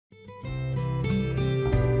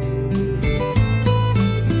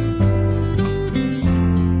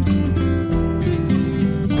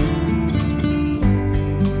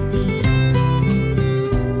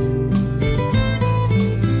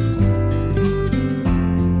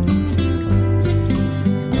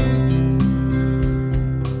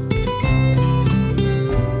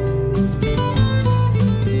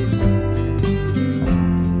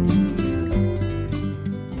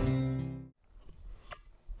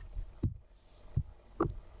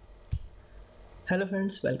Hello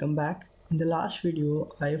friends, welcome back. In the last video,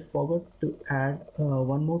 I forgot to add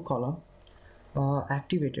one more column,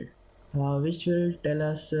 activated, which will tell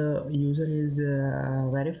us user is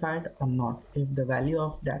verified or not. If the value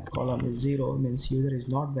of that column is 0, means user is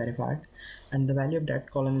not verified, and the value of that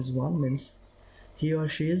column is 1, means he or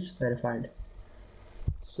she is verified.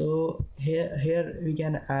 So here we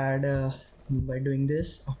can add by doing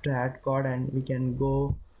this after add code, and we can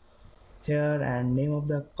go here and name of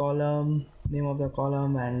the column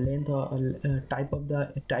and length or type of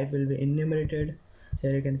the type will be enumerated.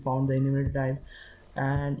 Here you can found the enumerated type,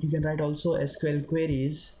 and you can write also SQL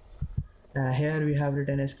queries. Here we have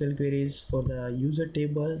written SQL queries for the user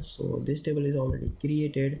table, so this table is already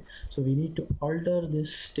created, so we need to alter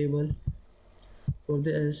this table. For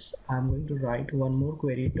this I'm going to write one more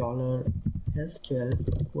query,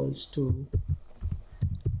 $SQL equals to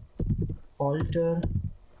alter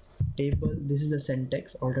table. This is the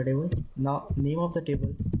syntax, alter table. Now name of the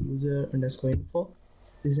table, user underscore info.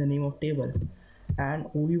 This is the name of table, and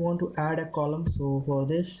we want to add a column. So for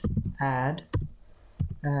this add,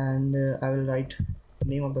 and I will write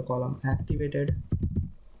name of the column activated,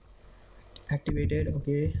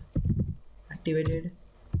 okay, activated,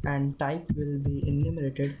 and type will be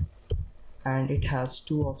enumerated, and it has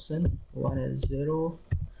two options. One is 0,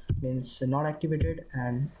 means not activated,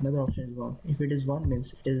 and another option is 1. If it is 1,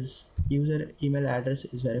 means it is user email address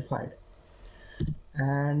is verified.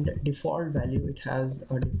 And default value, it has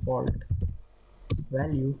a default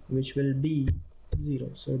value which will be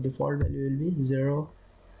 0, so default value will be 0.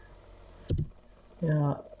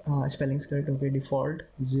 Spelling is correct, okay, default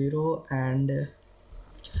 0. And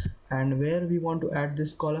where we want to add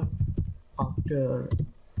this column, after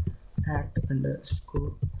act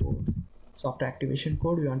underscore code. So after activation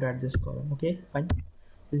code we want to add this column. Okay, fine.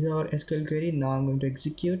 This is our SQL query. Now I'm going to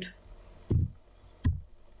execute,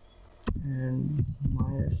 and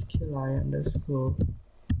mysqli underscore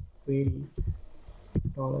query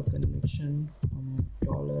 $connection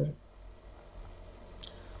dollar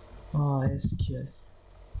SQL.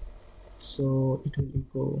 So it will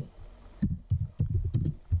echo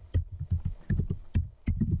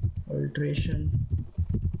alteration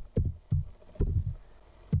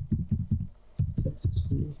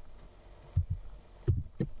successfully.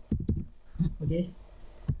 Okay,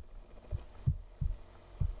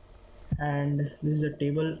 and this is a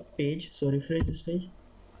table page, so refresh this page.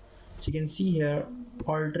 So you can see here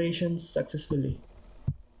alterations successfully.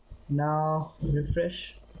 Now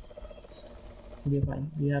refresh. Okay,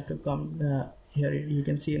 fine. We have to come here. You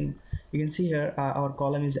can see here our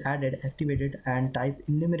column is added, activated, and type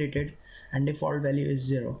enumerated, and default value is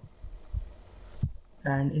 0.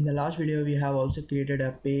 And in the last video we have also created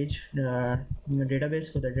a page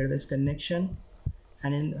database for the database connection,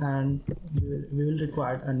 and we will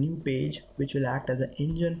require a new page which will act as an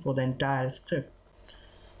engine for the entire script.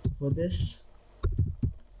 So for this,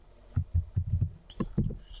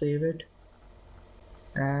 save it,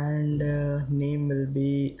 and name will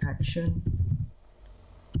be action.php.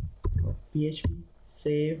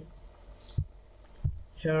 Save.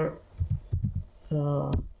 Here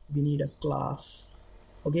we need a class.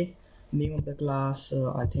 Okay, name of the class,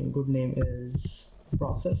 I think good name is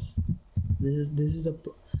process.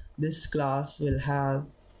 This class will have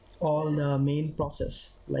all the main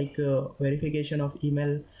process, like verification of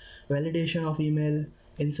email, validation of email,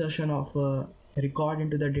 insertion of record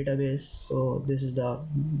into the database. So this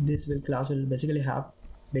class will basically have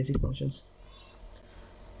basic functions,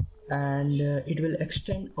 and it will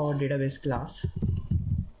extend our database class,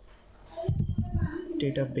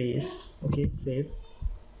 database. Okay, save.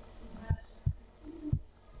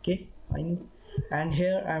 Okay, fine. And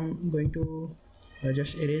here I'm going to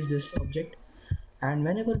just erase this object, and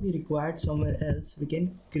whenever we require somewhere else, we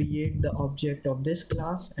can create the object of this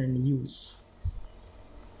class and use.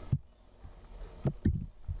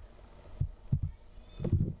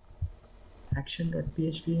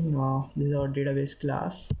 Action.php. Now this is our database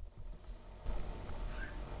class.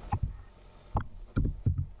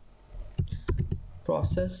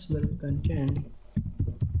 Process will contain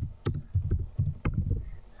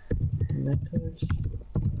methods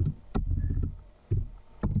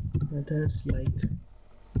like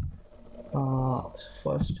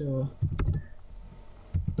first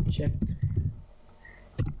check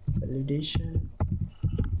validation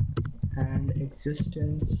and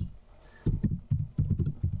existence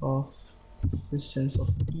of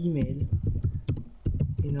email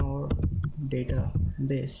in our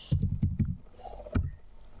database.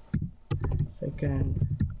 Second,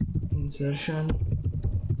 insertion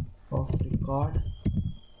of record.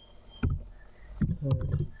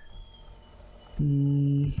 Third,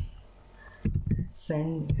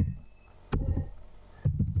 send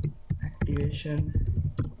activation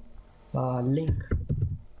link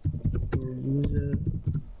to user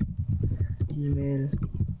email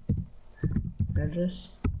address.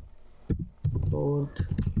 Fourth,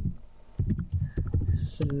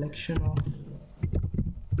 selection of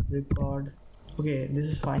record. Okay, this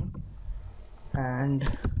is fine.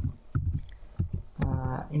 And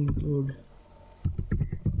include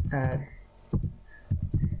add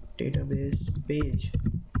database page.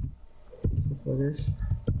 So for this,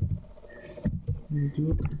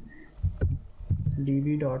 include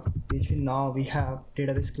db.php. Now we have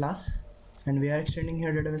database class, and we are extending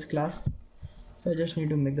here database class. So I just need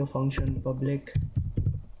to make the function public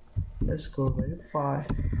underscore verify.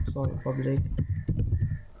 Sorry, public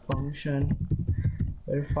function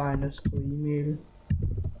verify underscore email.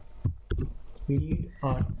 We need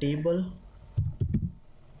a table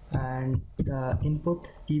and the input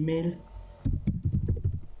email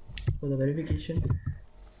for the verification,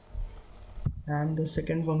 and the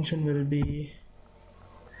second function will be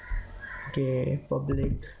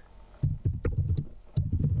public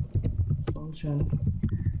function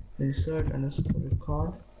insert underscore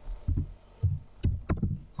record.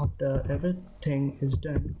 After everything is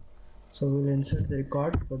done, so we'll insert the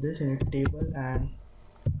record. For this you need table and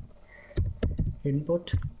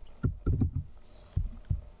input,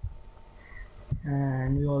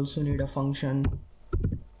 and we also need a function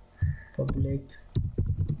public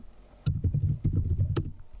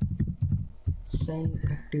send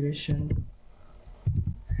activation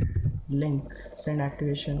link, send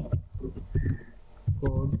activation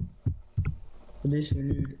code. For this we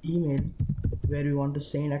need email where we want to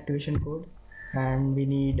send activation code, and we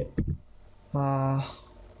need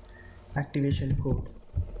activation code.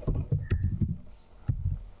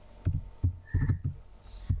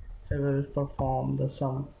 I will perform the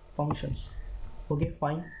some functions. Okay,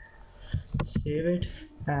 fine, save it.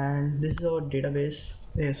 And this is our database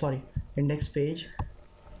index page,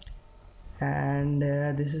 and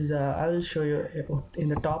this is I will show you in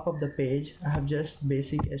the top of the page. I have just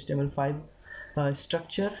basic HTML5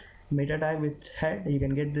 structure meta tag with head. You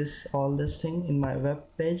can get all this thing in my web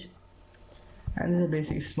page, and this is a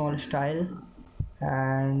basic small style,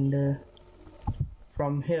 and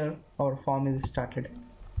from here our form is started.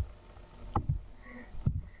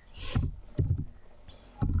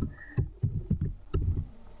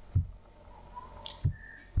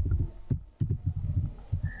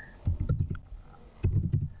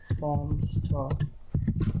 Form start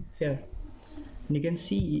here, and you can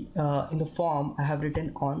see in the form I have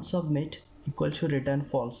written on submit equals to return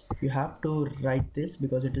false. You have to write this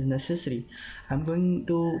because it is necessary. I'm going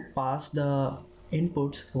to pass the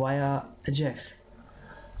inputs via Ajax,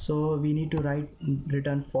 so we need to write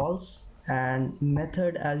return false, and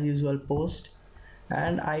method as usual post,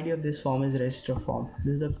 and ID of this form is register form.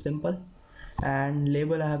 This is a simple. And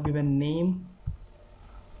label I have given name,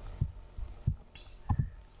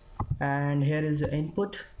 and here is the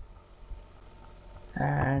input,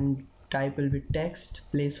 and type will be text,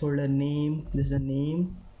 placeholder name, this is the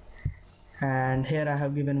name, and here I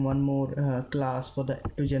have given one more class for the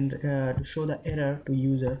to show the error to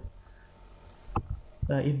user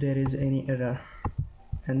if there is any error.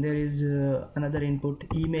 And there is another input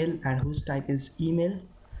email, and whose type is email,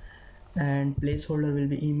 and placeholder will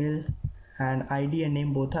be email, and ID and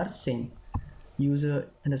name both are same, user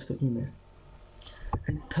underscore email.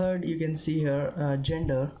 And third, you can see here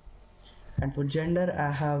gender, and for gender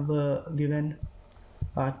I have given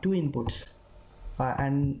two inputs,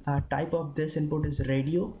 and type of this input is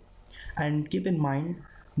radio, and keep in mind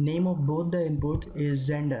name of both the input is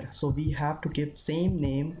gender, so we have to keep same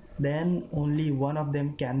name, then only one of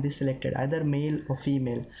them can be selected, either male or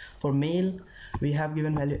female. For male we have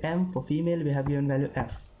given value M, for female we have given value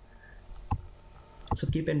F. So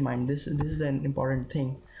keep in mind this is an important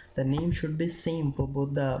thing. The name should be same for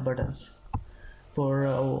both the buttons for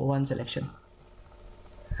one selection.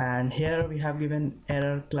 And here we have given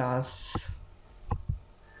error class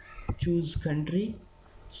choose country,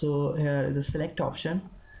 so here is the select option,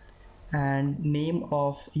 and name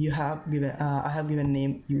of you have given I have given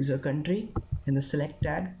name user country in the select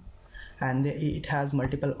tag, and it has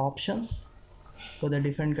multiple options for the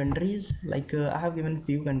different countries. Like I have given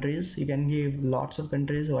few countries, you can give lots of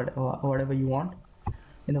countries, whatever you want.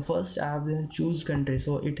 In the first I have given choose country,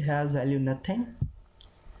 so it has value nothing.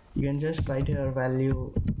 You can just write here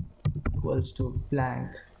value equals to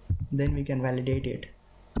blank, then we can validate it.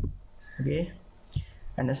 Okay,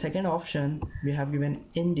 and the second option we have given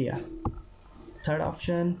India. Third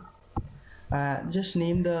option, just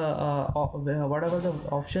name the whatever the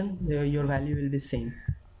option, your value will be same.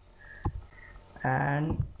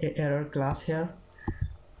 and a error class here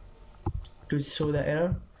to show the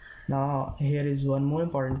error. Now here is one more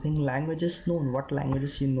important thing, languages known, what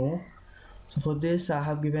languages you know. So for this I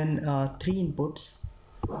have given 3 inputs,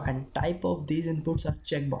 and type of these inputs are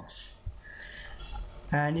checkbox.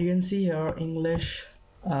 And you can see here English,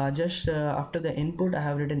 just after the input I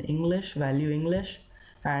have written English, value English,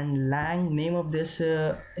 and lang, name of this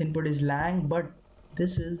input is lang, but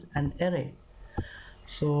this is an array.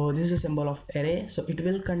 So this is a symbol of array, so it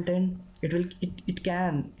will contain, it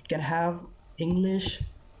can have English,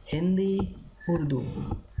 Hindi, Urdu,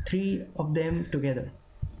 3 of them together.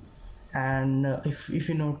 And if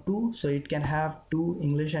you know 2, so it can have 2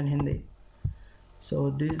 English and Hindi.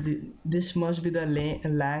 So this must be the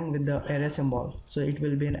lang with the array symbol, so it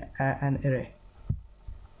will be an array.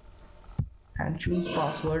 And choose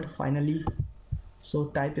password finally. So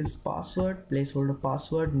type is password, placeholder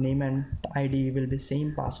password, name and ID will be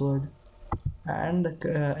same password, and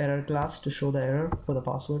the error class to show the error for the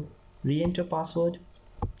password. Re-enter password,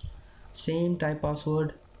 same type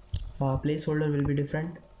password, placeholder will be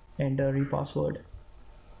different, enter repassword.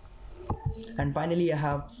 And finally I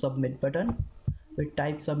have submit button with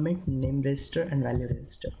type submit, name register and value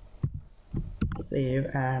register.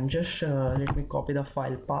 Save, and just let me copy the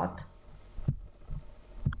file path.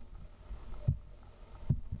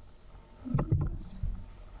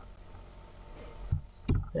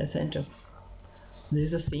 Press enter. This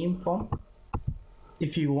is the same form.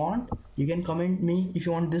 If you want, you can comment me. If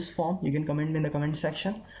you want this form, you can comment me in the comment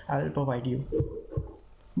section. I will provide you.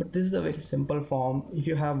 But this is a very simple form. If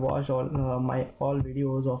you have watched all my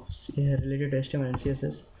videos of related to HTML and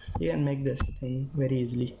CSS, you can make this thing very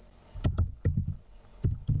easily.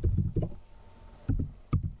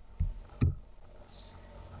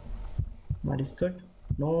 That is good.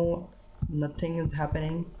 No, nothing is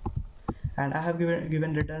happening, and I have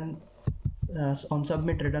given return on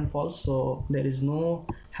submit return false, so there is no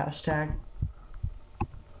hashtag.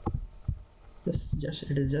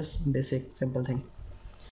 It is just basic simple thing.